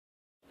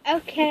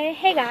Okay,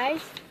 hey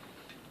guys.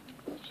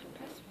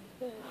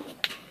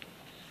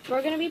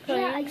 We're gonna be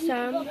playing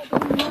some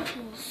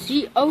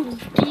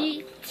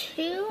COD2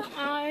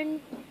 on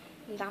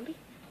Zombie.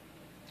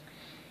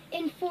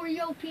 And for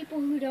you people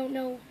who don't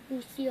know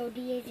who COD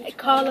is, it's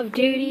Call of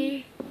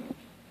Duty.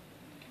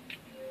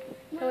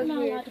 We're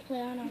not allowed to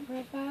play on our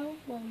profile.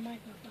 Well, my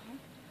profile.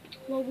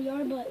 Well, we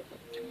are, but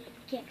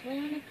can't play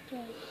on it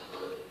because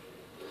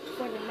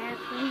for the map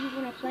we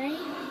want to play.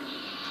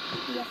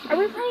 Are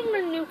we playing the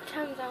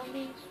Nuketown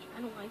Zombies? I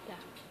don't like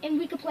that. And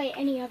we could play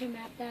any other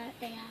map that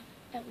they have,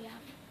 that we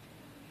have.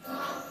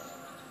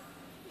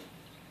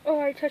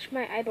 Oh, I touched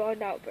my eyeball,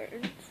 now it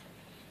burns.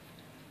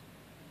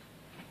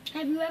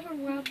 Have you ever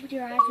rubbed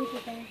your eyes with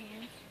your bare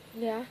hands?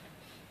 Yeah.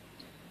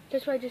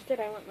 That's what I just did.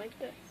 I went like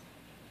this.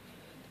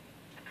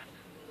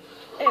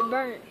 It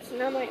burns.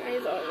 Now my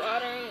eyes are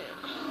watering.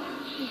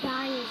 You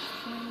guys,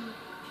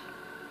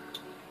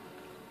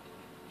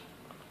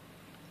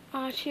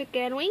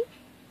 chicken wing.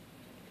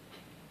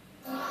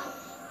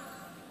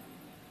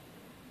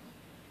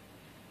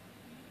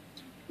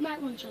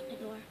 Might want to shut the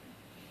door.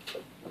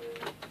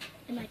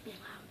 It might be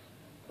loud.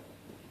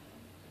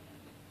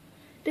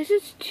 This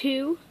is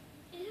 2.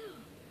 Ew.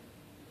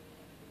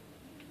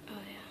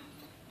 Oh yeah.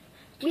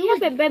 We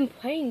haven't been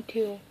playing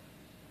 2.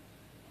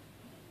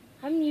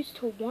 I'm used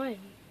to 1.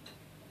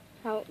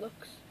 How it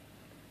looks.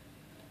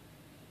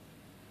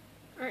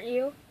 Aren't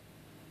you?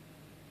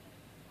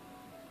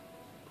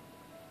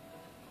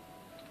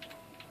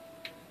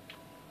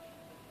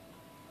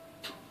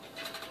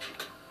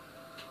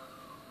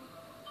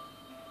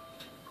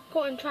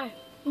 Colton, try.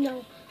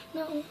 No.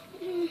 No.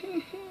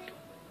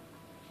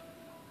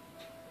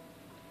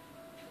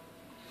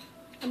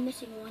 I'm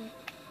missing one.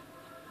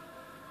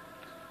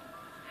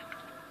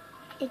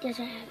 It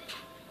doesn't have it.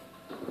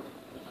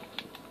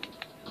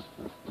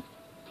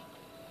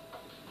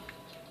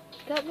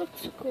 That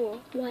looks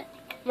cool. What?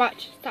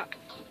 Watch. Stop.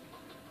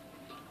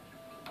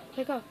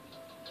 Let go.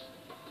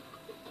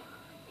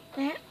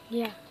 That?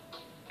 Yeah.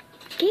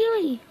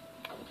 Keely!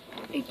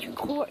 It's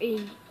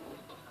recording.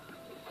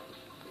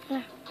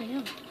 Yeah, I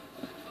know.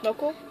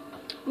 Local?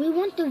 We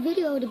want the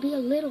video to be a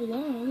little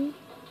long.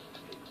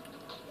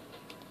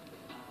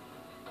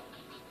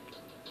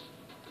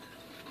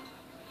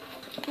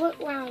 What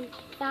round?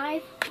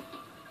 5?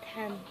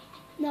 10.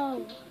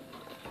 No.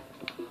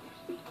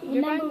 You're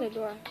Remember, behind the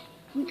door.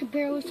 we could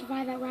barely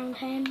survive at round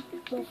 10.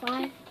 Well,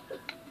 5.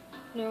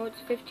 No,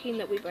 it's 15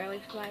 that we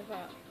barely survive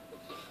at.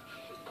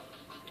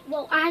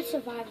 Well, I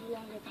survived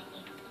longer than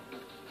you.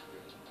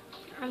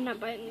 I'm not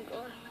biting the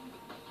door.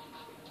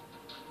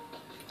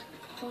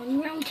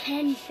 On round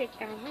 10. Sit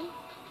down.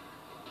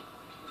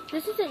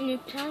 This isn't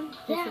Nuketown.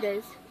 Yeah. Yes, it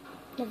is.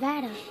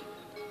 Nevada.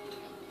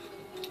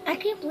 I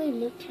can't believe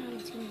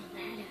Nuketown is in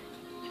Nevada.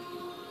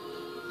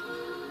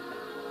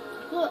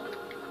 Look.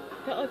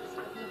 That looks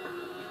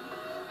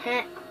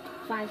Hat.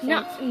 5 cents.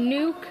 not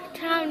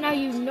Nuketown. Now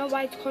you know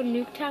why it's called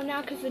Nuketown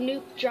now, because the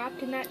nuke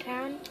dropped in that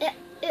town.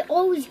 It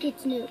always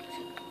gets nuked.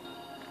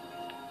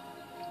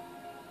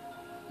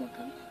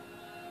 Okay.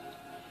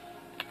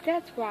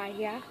 That's why,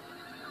 yeah.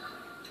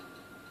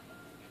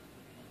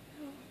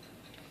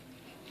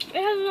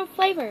 It has no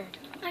flavor.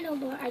 I know,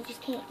 but I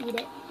just can't eat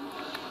it.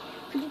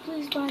 Could you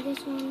please buy this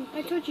one?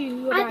 I told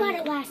you were I buying bought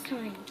it last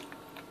time.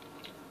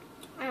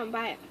 I don't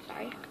buy it.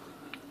 Sorry.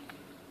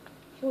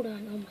 Hold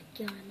on. Oh my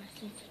god, my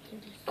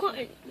sensitivity.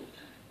 Colton.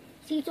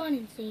 See, it's on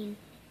insane.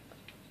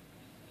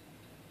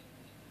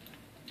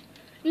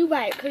 You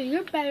buy it, because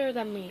you're better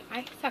than me.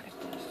 I suck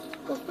at this.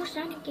 Well, first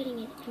I'm getting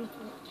it in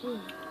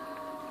 14.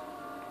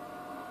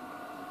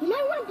 You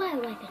might want to buy a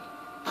weapon.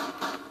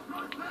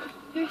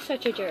 You're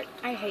such a jerk.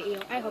 I hate you.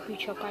 I hope you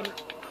choke on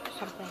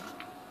something.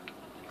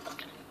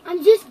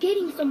 I'm just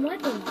getting some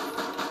weapons.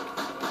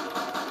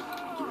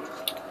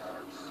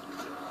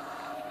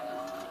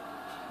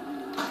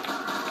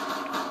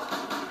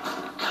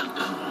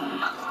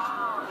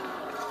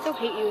 Still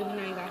hate you even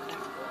though you got that.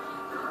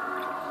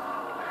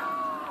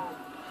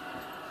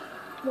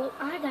 Well,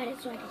 I got it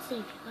so I could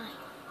save your life.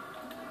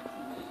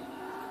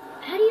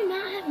 How do you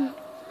not have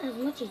as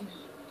much as me?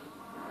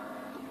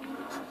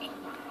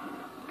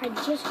 I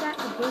just got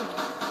the boom.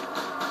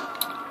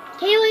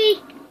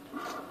 Kaylee!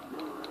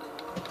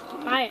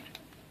 Buy it.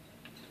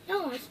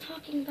 No, I was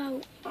talking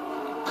about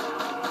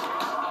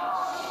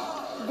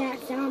that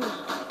zombie.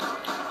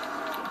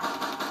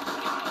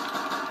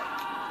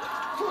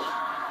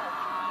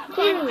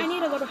 Colton, I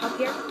need a little help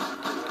here.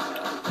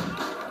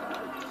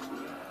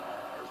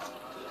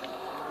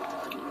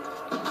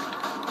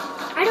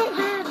 I don't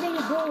have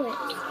any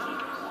bullets.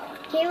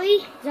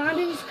 Kaylee,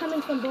 zombies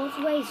coming from both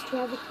ways,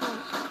 12 o'clock.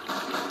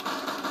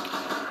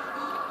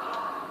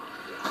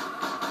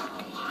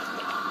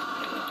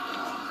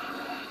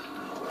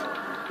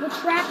 We're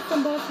trapped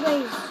from both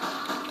ways.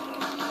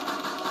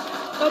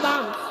 Go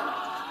bombs.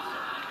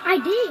 I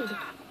did.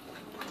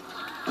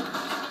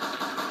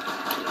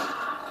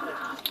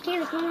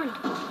 Kaylee, come on.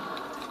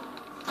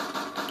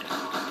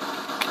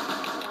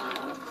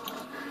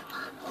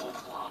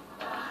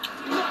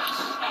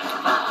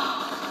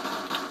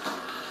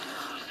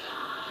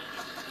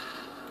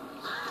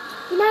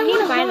 You might I need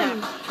want to buy run.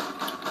 that.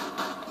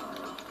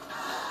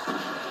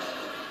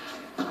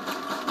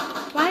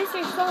 Why is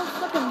there so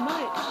fucking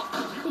much?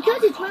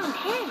 Because it's round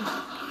 10.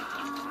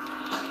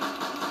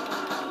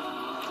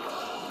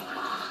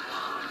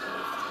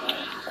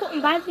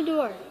 Colton, buy the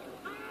door.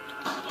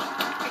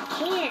 I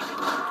can't.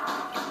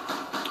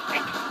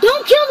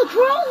 Don't kill the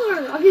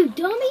crawler! Are you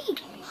dummy?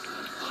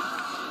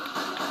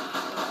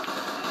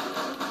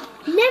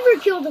 Never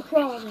kill the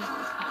crawler.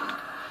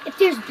 If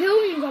there's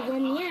billions of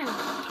them,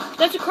 yeah.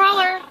 There's a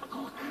crawler.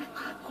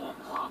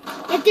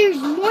 If there's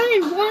more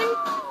than one,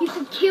 you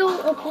can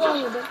kill a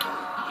crawler.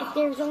 But if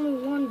there's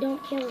only one,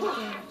 don't kill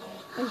it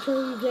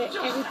until you get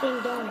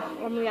everything done.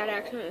 Oh my god, I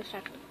accidentally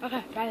said.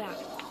 Okay, buy that.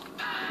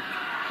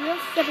 He has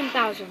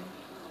 7,000.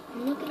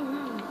 I'm looking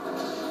around.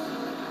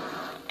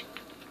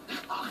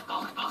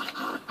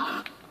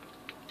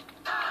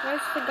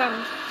 Where's the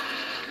gun?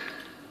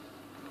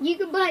 You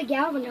can buy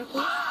Galvin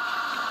Knuckles.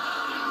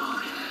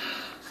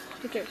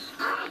 Pictures.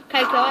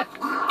 Can I kill it?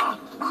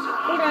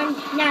 Hold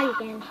on, now you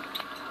can.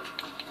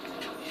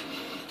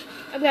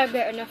 I've got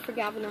good enough for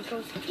Galvin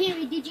Knuckles.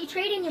 Haley, did you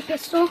trade in your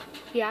pistol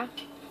Yeah,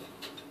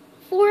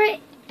 for it?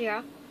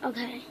 yeah.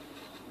 Okay.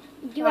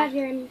 Do you Right. have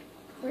your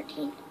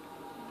M14?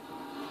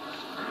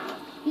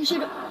 You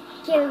should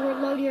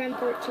reload your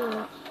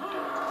M14.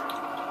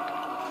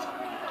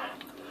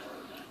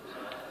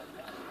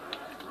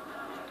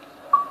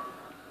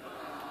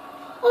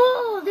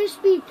 Oh, there's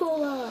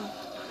people.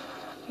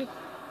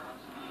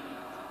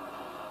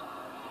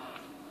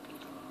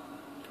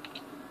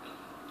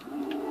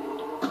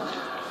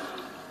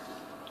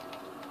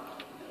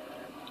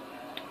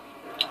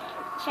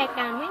 Check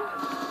on me.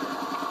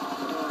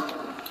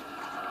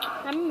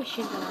 I'm a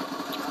machine gunner.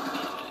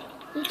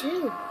 Me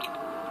too.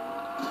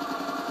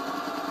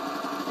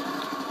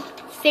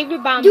 Save your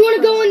bombs. Do you want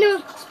to go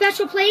into a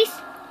special place?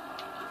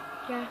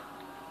 Yeah.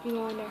 You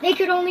go in there. They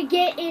could only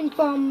get in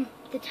from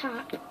the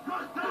top.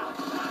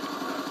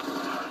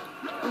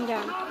 I'm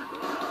done.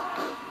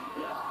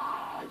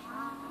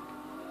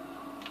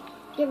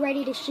 Get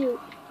ready to shoot.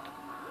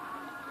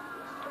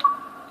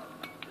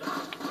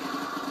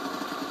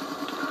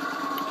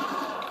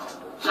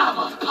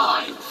 Double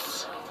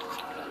points.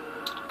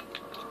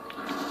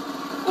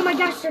 Oh my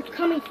gosh, they're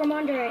coming from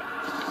under it.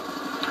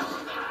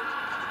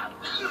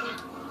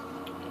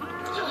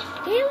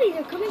 Haley,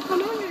 they're coming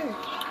from under.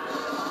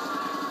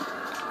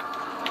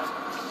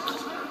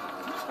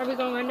 Are we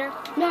going under?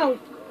 No.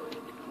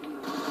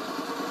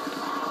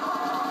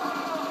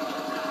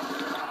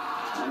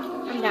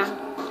 I'm down.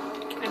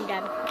 I'm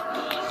dead.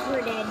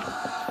 We're dead.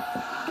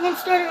 And then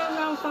started on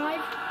round 5.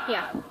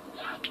 Yeah.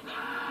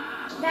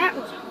 That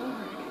was hard.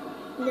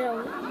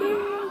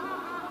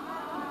 No.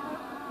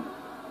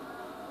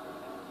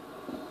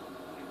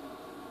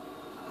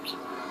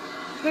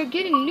 We're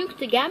getting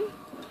nuked again?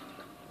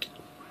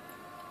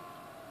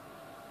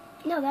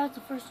 No, that was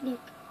the first nuke.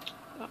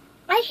 Oh.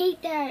 I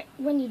hate that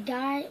when you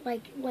die,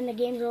 like when the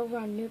game's over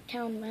on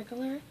Nuketown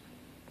regular,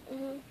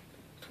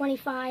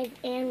 25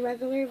 and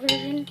regular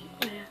version,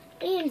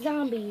 and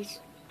zombies,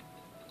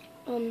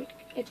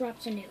 it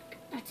drops a nuke.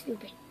 That's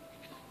stupid.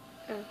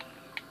 Oh.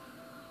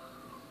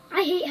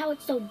 I hate how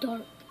it's so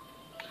dark.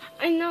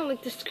 I know,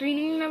 like the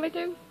screening and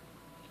everything.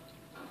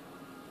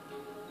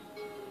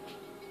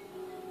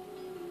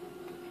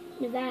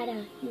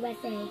 Nevada,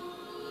 USA,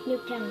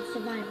 Nuketown,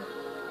 survival.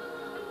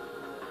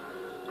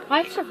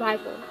 Why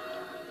survival?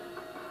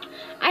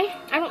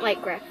 I don't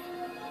like Griff.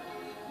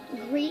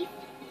 Grief?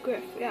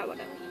 Griff, yeah,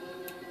 whatever.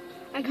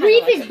 I kinda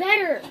Grief like is it.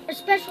 better,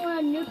 especially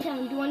on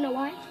Nuketown. Do you want to know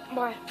why?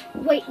 Why?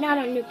 Wait, not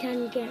on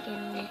Nuketown. You can't get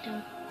on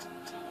Nuketown.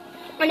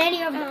 On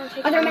any other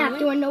take other on map. it. Do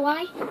you want to know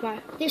why? Why?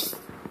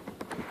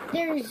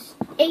 There's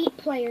 8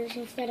 players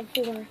instead of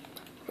 4.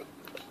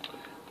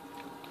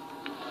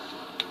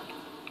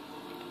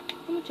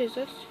 How much is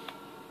this?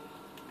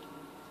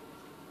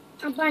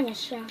 I'm buying a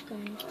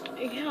shotgun.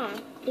 Yeah.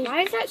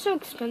 Why is that so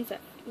expensive?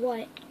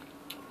 What?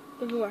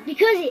 The war.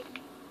 Because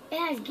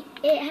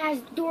it has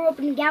door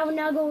opening Galvin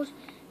Knuckles,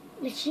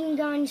 machine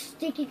guns,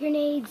 sticky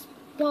grenades,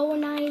 bow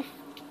and knife,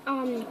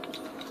 and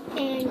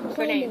Grenades.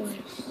 claymores.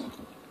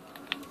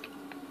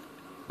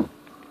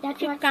 That's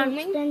why it's so Chicken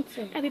wing?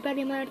 expensive.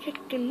 Everybody want a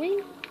chicken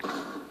wing?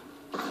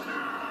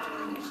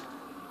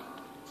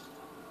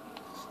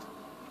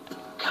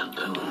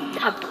 Kaboom.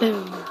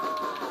 Kaboom.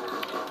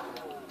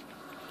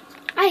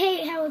 I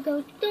hate how it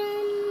goes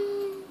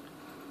dun,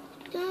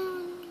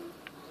 dun.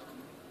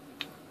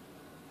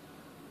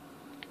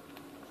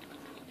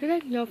 There's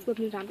like no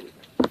flipping zombies.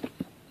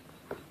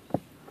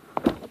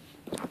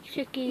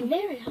 Chicken.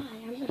 Very high.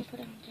 I'm gonna put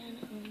it on 10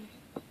 on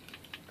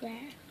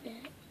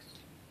graphics.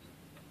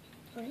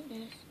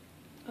 Brightness.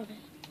 Okay,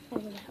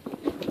 over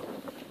that.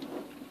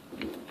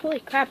 Holy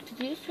crap, did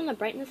you just turn the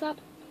brightness up?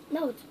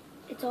 No,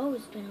 it's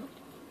always been up.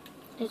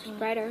 It's high.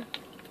 brighter.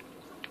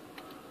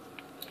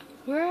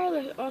 Where are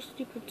the all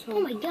stupid souls?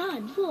 Oh my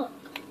god, look.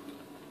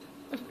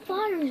 The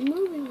fire is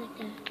moving like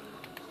that.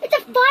 It's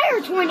a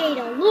fire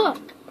tornado,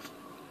 look.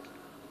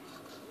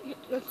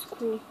 That's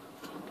cool.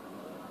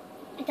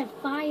 It's a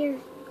fire.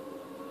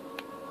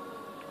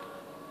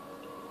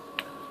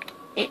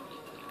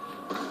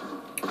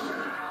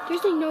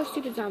 just say no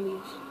stupid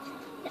zombies.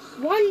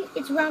 1,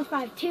 it's round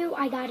 5. 2,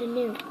 I got a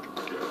nuke.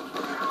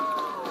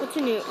 What's a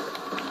nuke?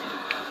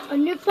 A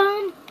nuke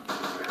bomb?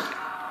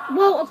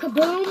 Whoa, a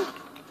kaboom?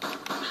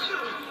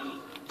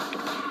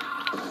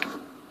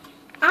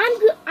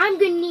 I'm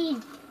gonna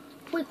need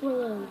quick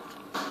reload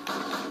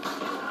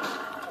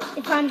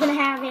if I'm gonna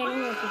have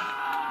ammunition.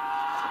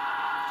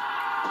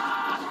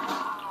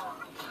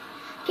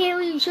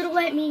 Kaylee, you should have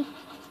let me.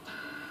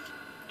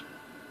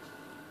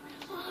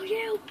 Oh,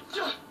 you.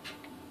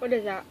 What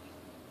is that?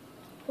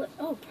 What?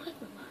 Oh, quick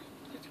reload.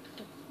 That's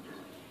good.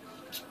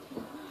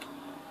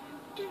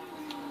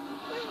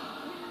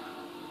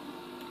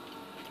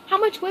 How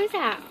much was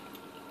that?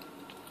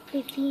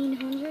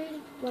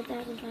 1,500?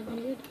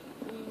 1,500?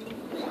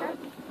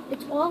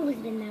 It's always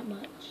been that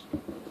much.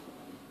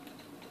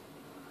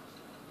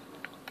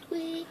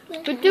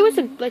 But there was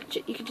a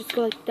glitch. You could just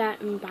go like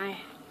that and buy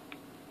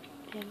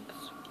things.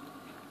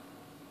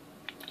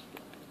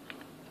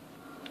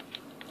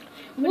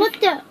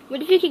 What the?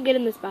 What if you could get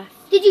in this bus?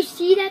 Did you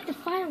see that? The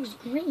fire was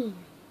green.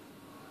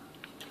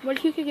 What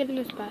if you could get in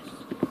this bus?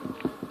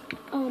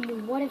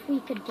 What if we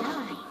could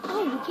die?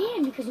 Oh, we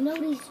can because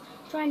nobody's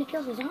trying to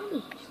kill the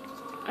zombies.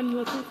 I'm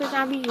looking for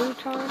zombie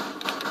retard.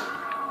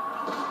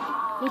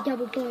 They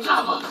double points.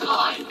 Double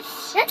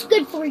points. That's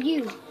good for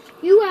you.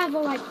 You have a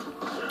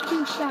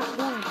 2-shot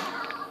gun.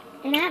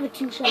 And I have a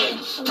 2-shot gun.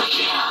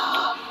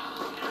 Insta-kill.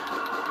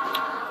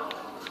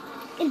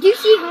 And do you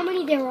see how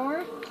many there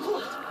are?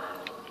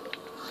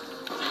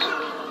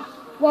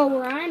 Well,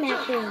 where I'm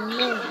at, there are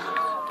millions.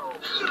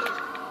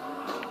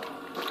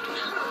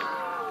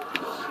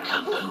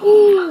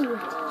 Ooh!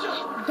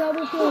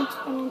 Double points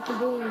on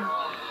kaboom.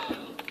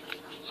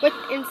 With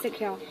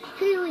insta-kill.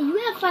 Kaylee, you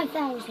have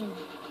 5,000.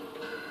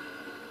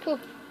 Cool.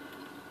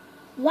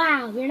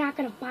 Wow, you're not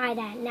gonna buy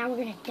that. Now we're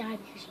gonna die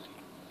because of it.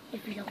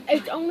 If you don't.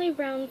 It's buy it. only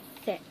round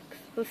 6.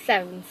 Well,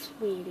 7,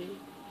 sweetie.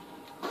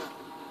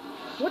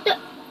 What the?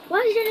 Why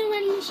is it not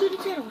letting me shoot a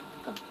tunnel?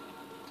 Oh.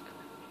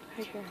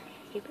 How's your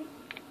stupid?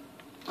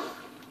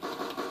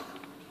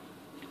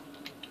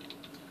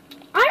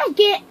 I don't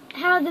get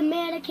how the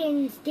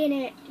mannequins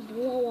didn't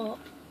blow up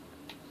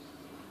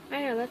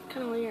I know, that's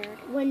kind of weird.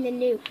 when the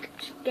nuke.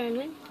 Going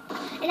in?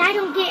 And I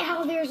don't get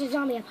how there's a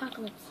zombie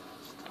apocalypse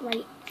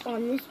right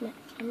on this map.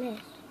 On this.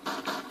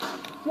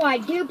 Well, I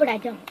do, but I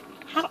don't.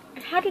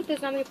 How did the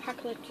zombie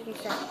apocalypse even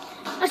start?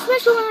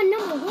 Especially on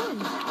number 1.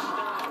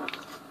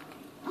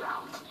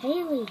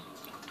 Haley.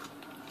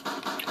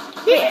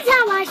 This is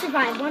how I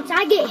survive. Once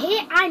I get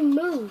hit, I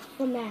move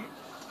from that.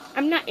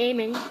 I'm not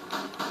aiming.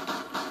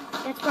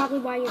 That's probably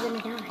why you're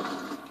gonna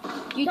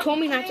die. You told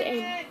me not to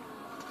aim.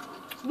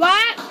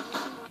 What?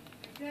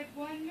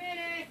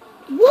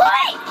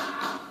 What?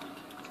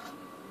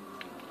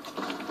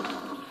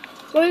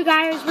 Well, you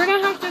guys, we're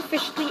going to have to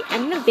officially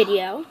end the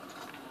video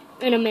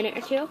in a minute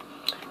or two.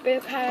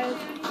 Because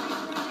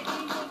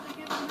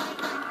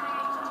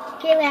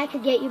Kaylee, I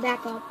could get you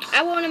back up.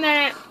 I will in a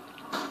minute.